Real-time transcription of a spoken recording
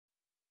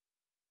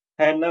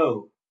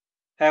Hello,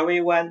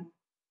 everyone.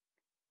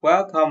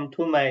 Welcome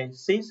to my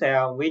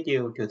SEACell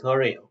video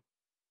tutorial.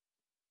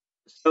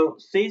 So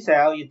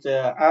SEACell is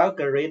an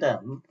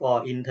algorithm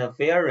for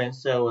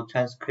interference of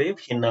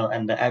transcriptional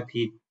and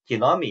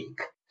epigenomic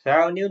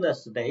cell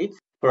newness data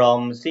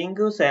from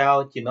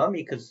single-cell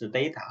genomics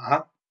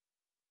data.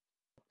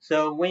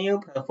 So when you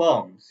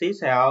perform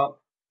SEACell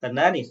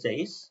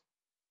analysis,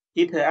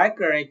 it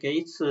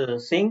aggregates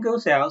single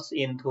cells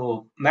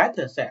into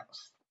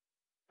metacells.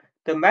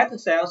 The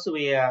metacells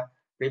will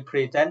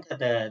represent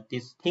the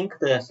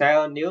distinct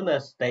cell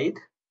newness state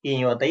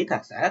in your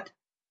dataset.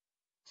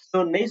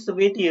 So this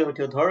video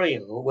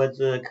tutorial was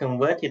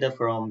converted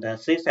from the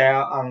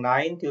SEACell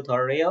online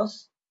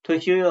tutorials to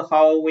show you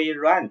how we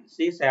run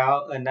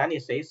SEACell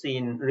analysis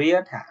in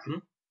real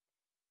time.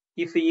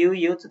 If you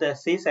use the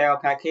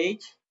SEACell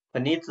package,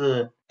 please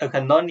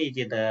acknowledge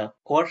the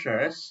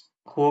authors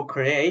who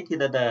created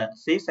the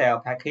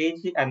SEACell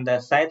package and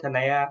cite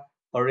their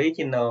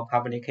original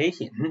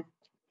publication.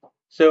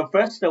 So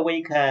first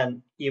we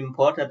can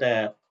import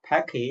the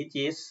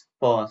packages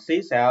for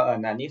SEACell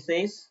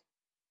analysis.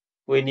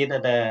 We need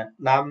the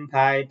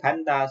NumPy,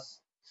 Pandas,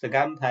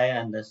 scRNA-seq,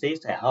 and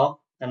SEACell.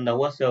 And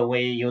also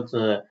we use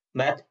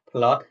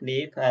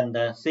Matplotlib and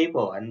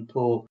Seaborn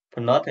to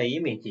plot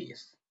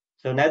images.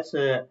 So let's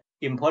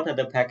import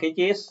the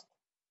packages.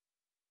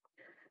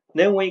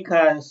 Then we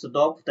can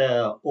stop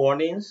the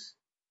warnings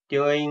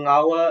during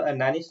our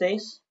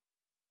analysis.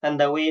 And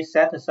we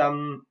set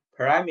some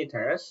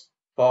parameters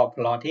for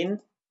plotting.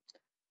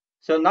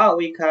 So now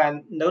we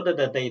can load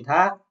the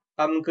data.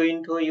 I'm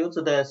going to use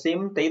the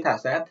same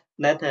dataset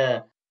that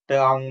the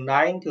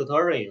online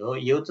tutorial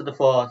used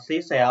for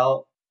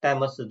SEACell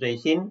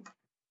demonstration.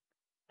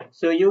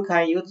 So you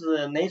can use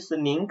this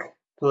link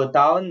to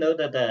download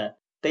the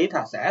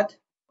dataset.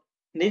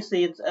 This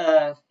is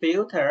a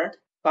filtered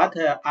but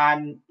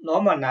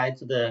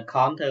unnormalized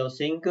count of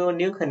single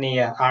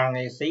nuclear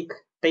RNA-seq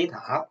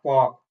data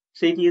for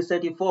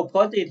CD34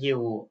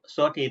 positive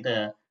sorted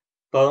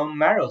bone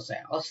marrow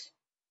cells.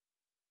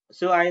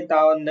 So I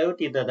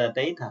downloaded the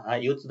data. I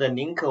used the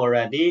link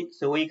already,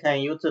 so we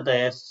can use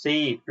the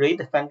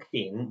scREAD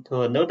function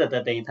to load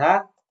the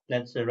data.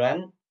 Let's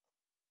run.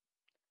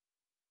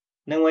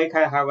 Then we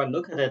can have a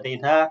look at the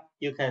data.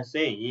 You can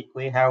see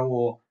we have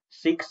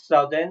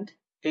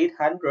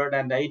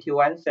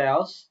 6,881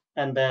 cells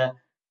and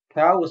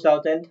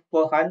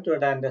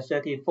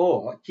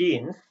 12,434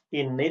 genes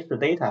in this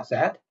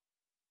dataset.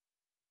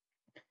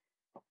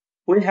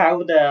 We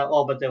have the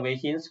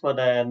observations for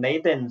the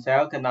latent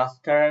cell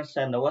clusters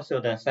and also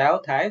the cell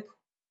type.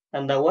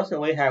 And also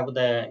we have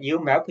the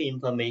UMAP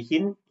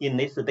information in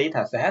this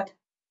dataset.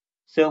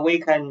 So we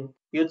can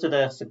use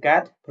the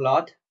scat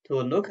plot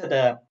to look at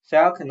the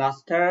cell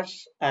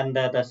clusters and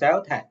the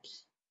cell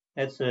types.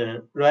 Let's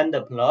run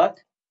the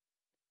plot.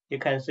 You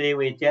can see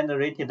we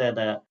generated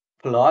the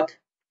plot.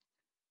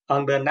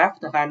 On the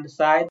left-hand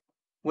side,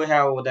 we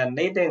have the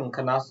latent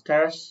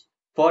clusters,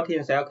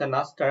 14 cell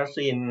clusters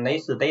in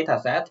this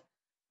dataset.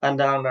 And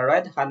on the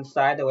right-hand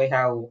side, we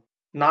have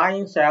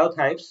 9 cell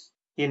types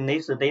in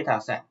this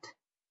dataset.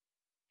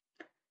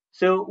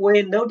 So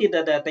we loaded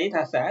the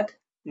dataset.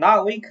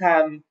 Now we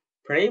can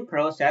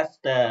pre-process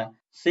the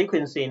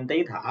sequencing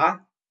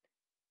data.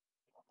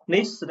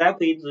 This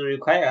step is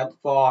required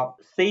for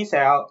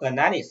SEACell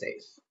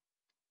analysis.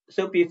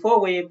 So before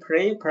we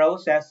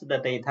pre-process the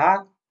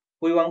data,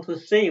 we want to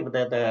save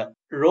the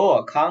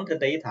raw count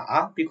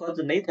data because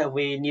later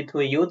we need to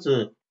use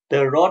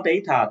the raw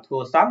data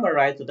to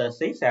summarize the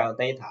SEACell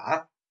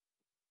data.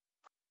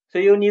 So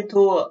you need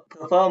to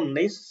perform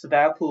this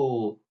step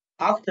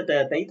after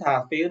the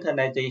data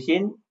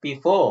filterization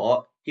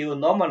before you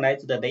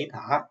normalize the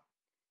data.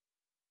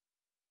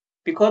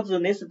 Because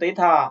this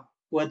data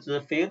was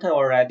filtered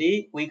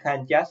already, we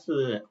can just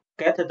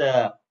get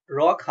the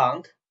raw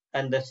count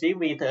and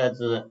save it as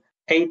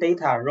A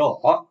data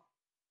raw.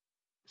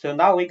 So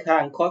now we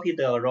can copy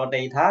the raw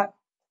data.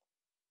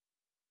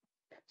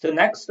 So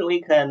next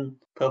we can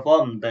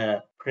perform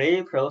the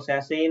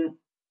pre-processing.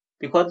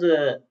 Because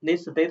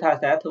this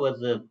dataset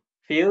was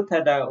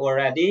filtered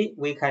already,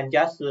 we can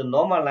just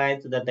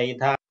normalize the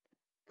data,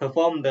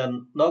 perform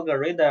the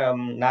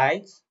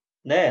logarithmize,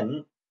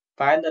 then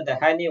find the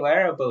highly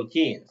variable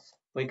genes.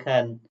 We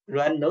can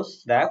run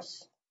those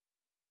steps.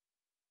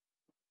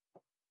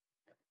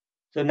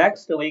 So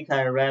next we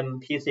can run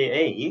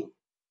PCA.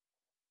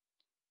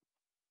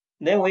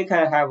 Then we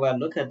can have a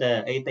look at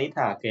the A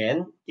data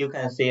again. You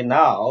can see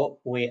now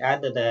we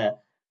add the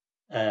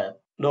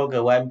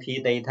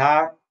log1P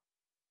data,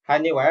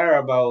 highly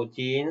variable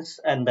genes,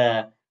 and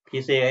the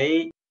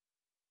PCA.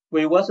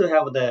 We also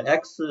have the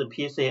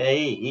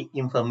xPCA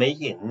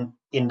information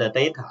in the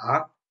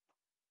data.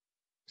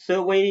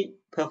 So we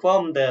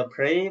perform the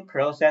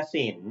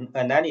pre-processing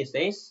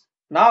analysis.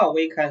 Now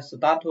we can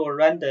start to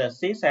run the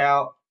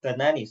SEACell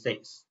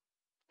analysis.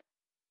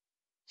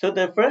 So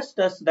the first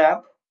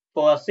step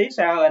for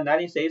SEACell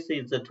analysis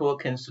is to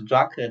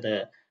construct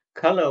the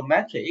color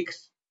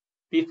matrix.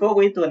 Before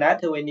we do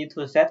that, we need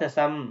to set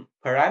some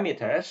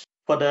parameters.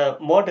 For the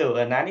model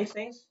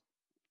analysis,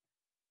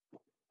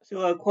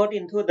 so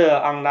according to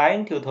the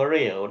online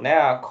tutorial, there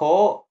are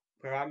core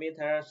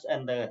parameters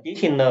and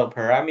additional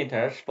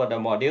parameters for the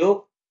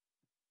module.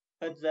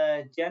 As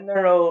a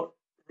general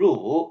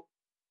rule,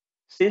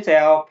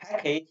 SEACell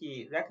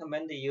package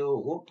recommend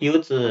you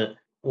use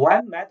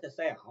one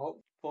Metacell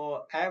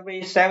for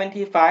every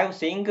 75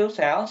 single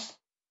cells.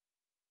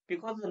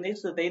 Because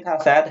this data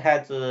set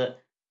has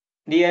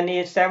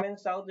nearly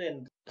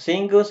 7,000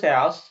 single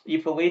cells,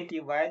 if we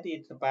divide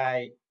it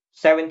by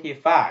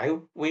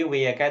 75, we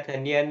will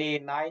get nearly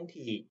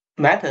 90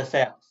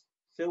 metacells.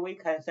 So we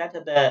can set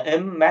the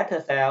n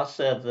metacells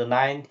as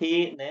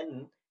 90,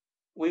 then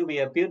we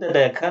will build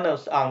the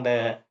kernels on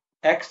the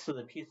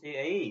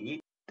xPCA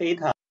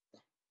data.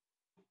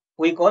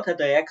 We got the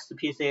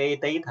xPCA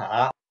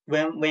data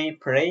when we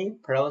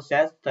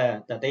pre-process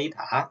the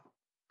data.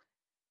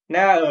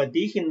 There are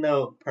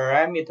additional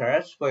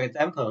parameters, for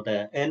example,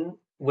 the n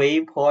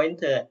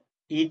waypoint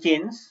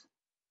genes.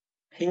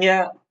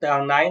 Here, the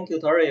online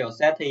tutorial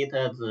set it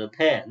as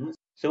 10,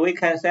 so we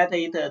can set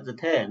it as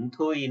 10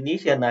 to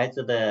initialize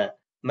the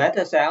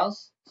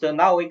metacells. So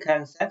now we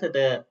can set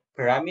the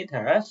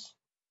parameters.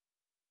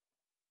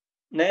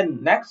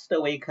 Then next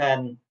we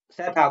can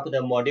set up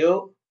the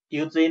module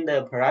using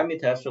the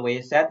parameters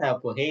we set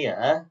up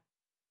here.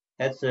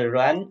 Let's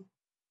run.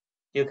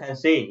 You can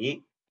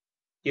see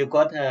you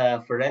got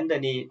a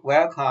friendly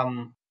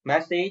welcome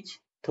message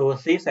to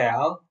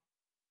SEACell.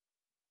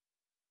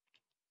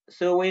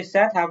 So we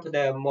set up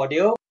the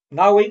module.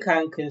 Now we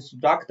can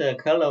construct the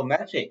kernel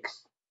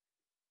matrix.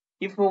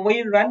 If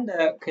we run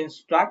the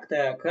construct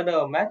the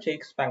kernel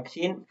matrix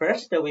function,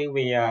 first we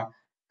will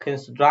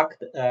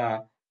construct a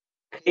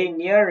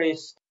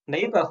k-nearest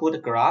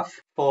neighborhood graph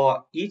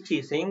for each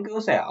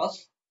single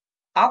cells.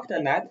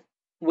 After that,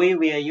 we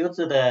will use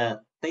the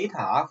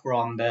data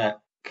from the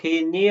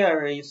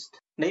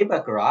k-nearest neighbor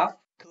graph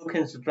to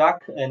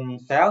construct a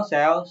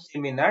cell-cell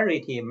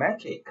similarity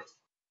matrix.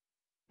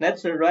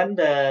 Let's run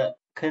the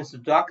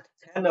construct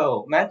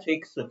kernel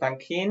matrix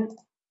function.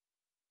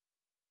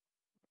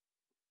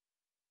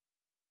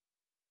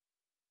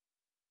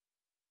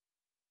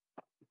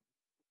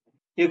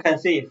 You can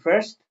see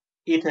first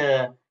it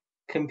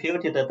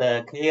computed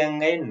the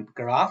KNN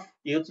graph,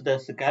 used the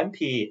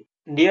scampi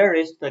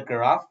nearest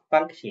graph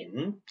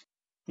function.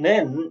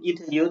 Then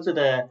it used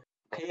the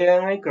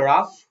KNN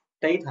graph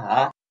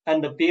data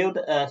and build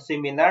a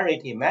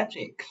similarity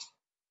matrix.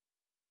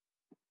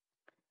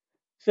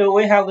 So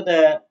we have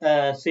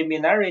the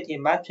similarity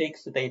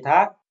matrix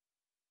data.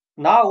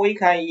 Now we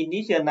can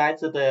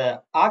initialize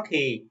the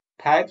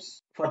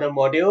archetypes for the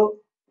module.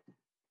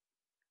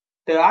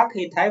 The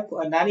archetype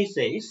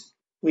analysis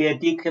will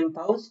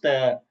decompose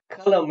the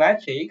kernel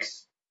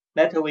matrix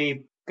that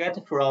we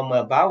get from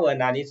above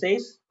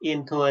analysis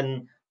into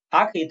an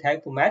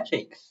archetype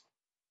matrix.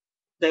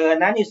 The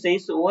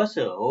analysis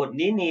also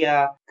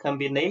linear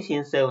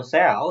combinations of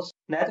cells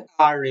that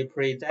are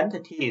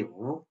representative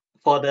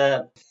for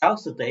the cell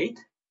state.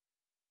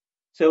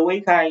 So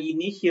we can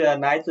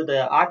initialize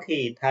the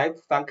archetype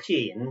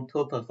function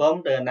to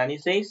perform the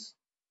analysis.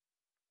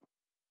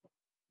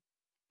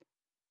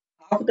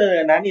 After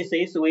the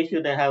analysis, we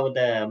should have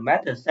the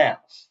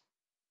metacells.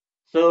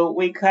 So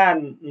we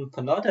can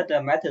plot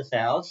the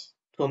metacells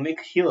to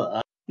make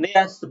sure they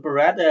are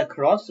spread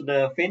across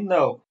the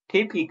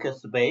phenotypic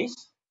space.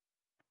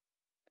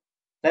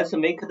 Let's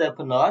make the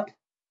plot.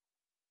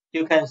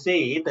 You can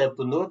see the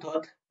blue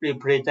dot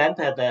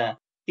represented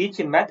each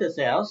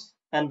metacells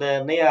and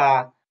they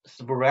are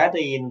spread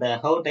in the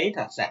whole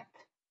data set.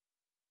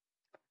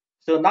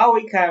 So now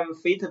we can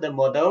fit the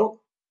model.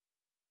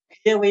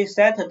 Here we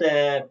set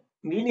the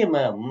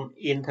minimum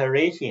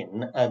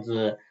iteration as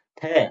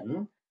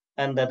 10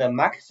 and the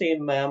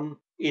maximum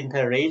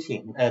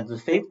iteration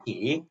as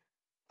 50.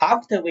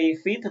 After we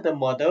fit the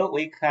model,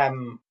 we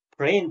can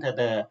print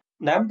the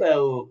number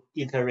of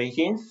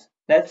iterations.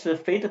 Let's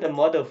fit the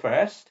model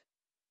first.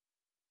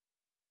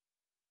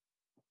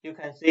 You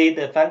can see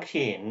the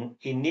function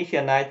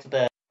initialize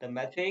the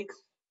matrix,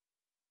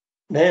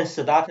 then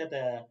start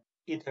the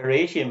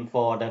iteration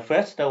for the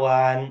first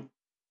one.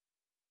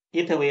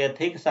 It will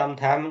take some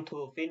time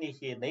to finish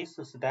this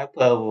step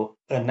of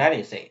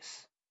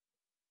analysis.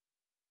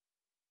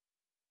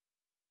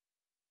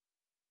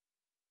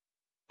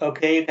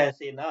 Okay, you can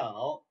see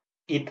now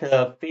it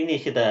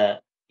finished the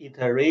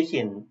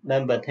iteration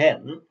number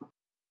 10.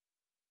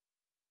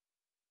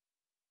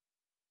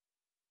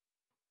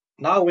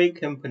 Now we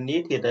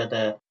completed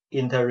the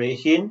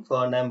iteration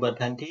for number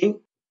 20.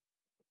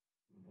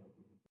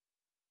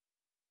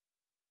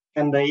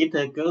 And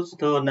it goes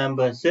to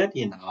number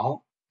 30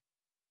 now.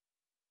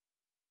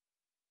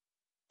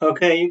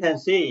 Okay, you can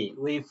see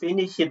we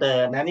finished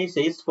the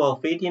analysis for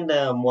fitting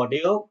the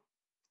module.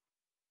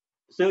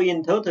 So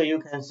in total, you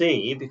can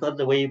see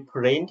because we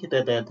printed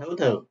the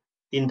total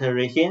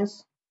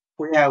iterations,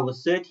 we have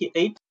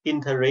 38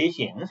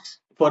 iterations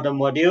for the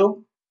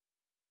module.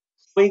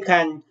 We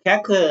can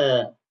check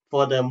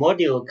for the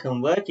module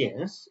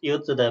convergence,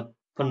 use the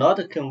plot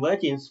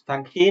convergence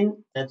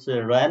function. Let's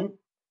run.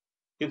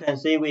 You can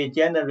see we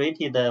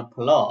generated the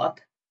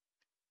plot.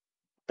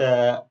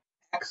 The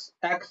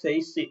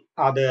x-axis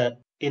are the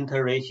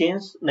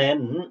iterations,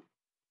 then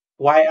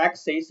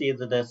y-axis is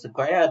the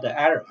squared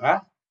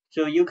error.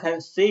 So you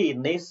can see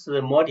in this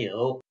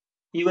module,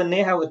 even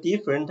they have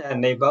different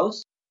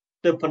labels.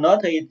 The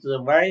plot is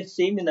very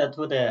similar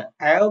to the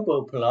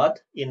elbow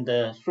plot in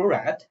the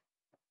Surat.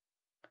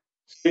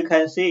 So you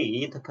can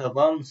see it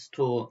performs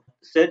to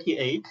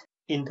 38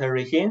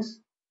 iterations.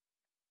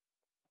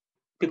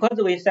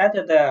 Because we set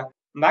the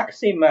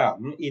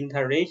maximum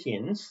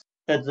iterations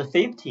as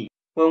 50,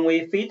 when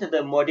we fit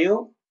the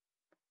module,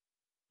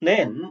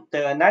 then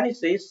the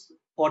analysis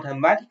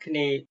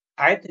automatically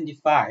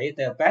identifies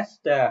the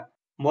best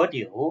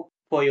module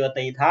for your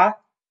data.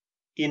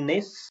 In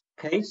this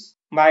case,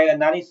 my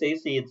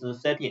analysis is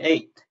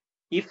 38.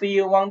 If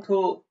you want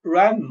to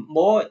run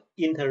more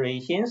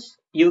iterations,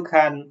 you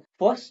can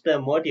force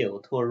the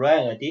module to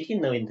run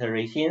additional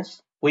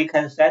iterations. We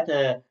can set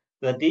the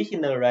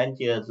additional range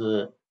as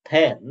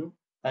 10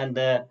 and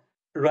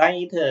run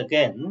it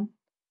again.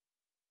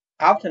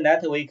 After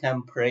that, we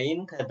can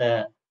print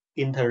the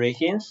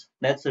iterations.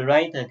 Let's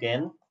run it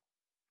again.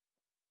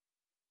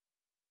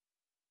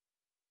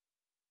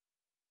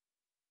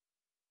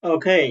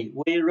 Okay,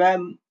 we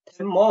run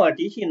 10 more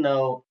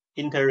additional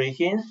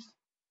iterations.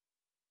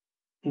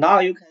 Now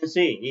you can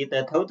see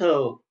the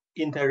total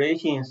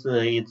iterations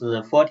is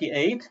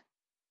 48.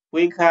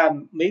 We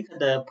can make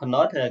the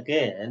plot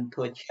again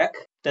to check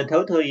the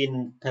total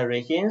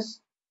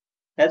iterations.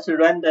 Let's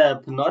run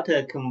the plot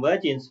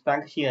convergence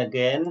function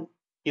again.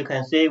 You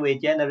can see we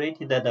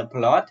generated the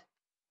plot.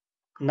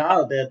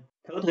 Now the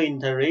total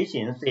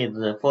iterations is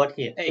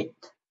 48.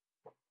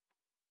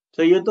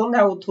 So you don't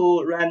have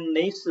to run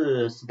this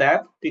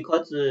step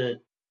because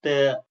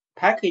the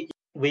package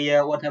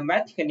will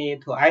automatically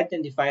to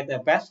identify the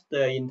best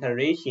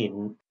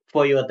iteration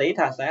for your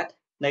data set.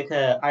 Like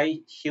I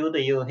showed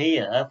you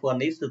here for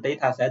this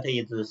data set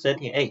is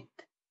 38.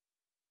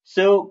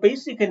 So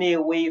basically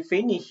we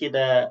finished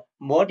the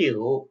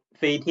module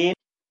fitting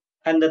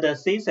and the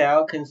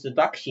SEACell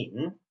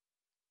construction.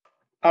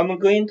 I'm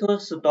going to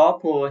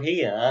stop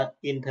here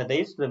in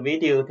today's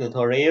video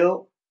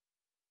tutorial.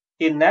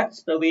 In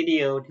next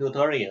video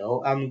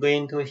tutorial, I'm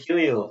going to show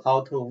you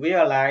how to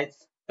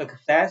visualize,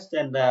 access,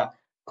 and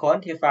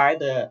quantify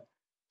the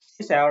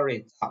SEACell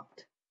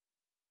result.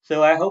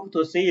 So I hope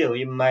to see you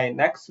in my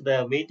next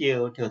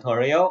video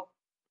tutorial.